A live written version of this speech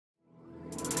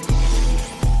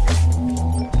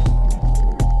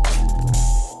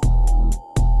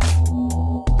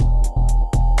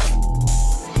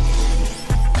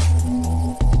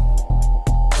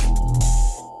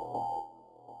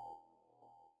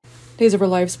Days of Our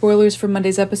Life spoilers for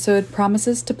Monday's episode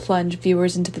promises to plunge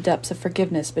viewers into the depths of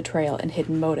forgiveness, betrayal, and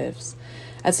hidden motives.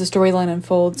 As the storyline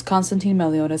unfolds, Konstantin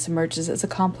Meliodas emerges as a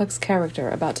complex character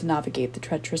about to navigate the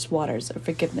treacherous waters of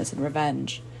forgiveness and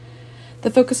revenge.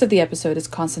 The focus of the episode is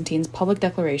Konstantin's public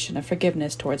declaration of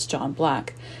forgiveness towards John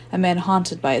Black, a man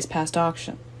haunted by his past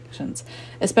actions,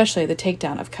 especially the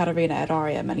takedown of Katerina at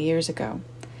Aria many years ago.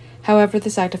 However,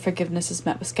 this act of forgiveness is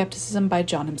met with skepticism by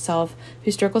John himself,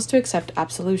 who struggles to accept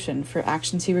absolution for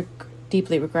actions he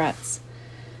deeply regrets.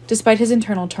 Despite his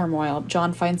internal turmoil,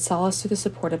 John finds solace through the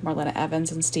support of Marlena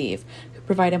Evans and Steve, who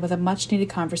provide him with a much-needed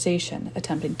conversation,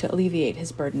 attempting to alleviate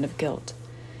his burden of guilt.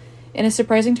 In a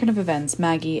surprising turn of events,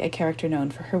 Maggie, a character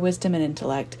known for her wisdom and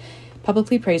intellect,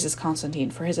 publicly praises Konstantin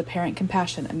for his apparent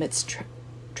compassion amidst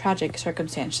tragic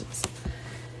circumstances.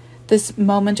 This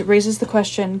moment raises the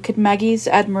question, could Maggie's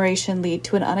admiration lead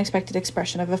to an unexpected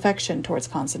expression of affection towards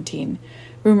Konstantin?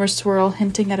 Rumors swirl,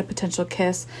 hinting at a potential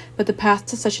kiss, but the path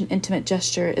to such an intimate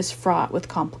gesture is fraught with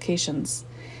complications.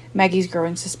 Maggie's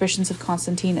growing suspicions of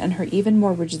Konstantin and her even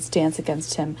more rigid stance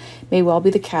against him may well be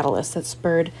the catalyst that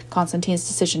spurred Konstantin's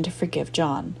decision to forgive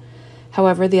John.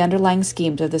 However, the underlying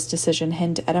schemes of this decision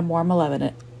hint at a more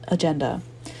malevolent agenda.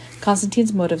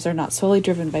 Konstantin's motives are not solely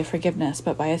driven by forgiveness,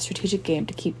 but by a strategic game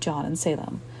to keep John in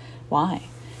Salem. Why?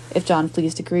 If John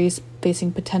flees to Greece,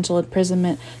 facing potential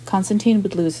imprisonment, Konstantin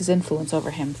would lose his influence over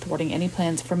him, thwarting any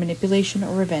plans for manipulation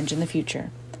or revenge in the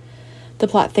future. The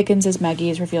plot thickens as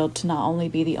Maggie is revealed to not only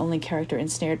be the only character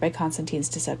ensnared by Konstantin's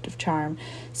deceptive charm.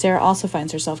 Sarah also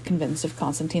finds herself convinced of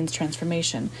Konstantin's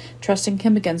transformation, trusting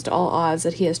him against all odds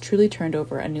that he has truly turned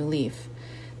over a new leaf.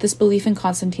 This belief in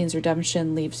Konstantin's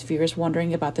redemption leaves viewers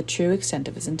wondering about the true extent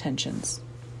of his intentions.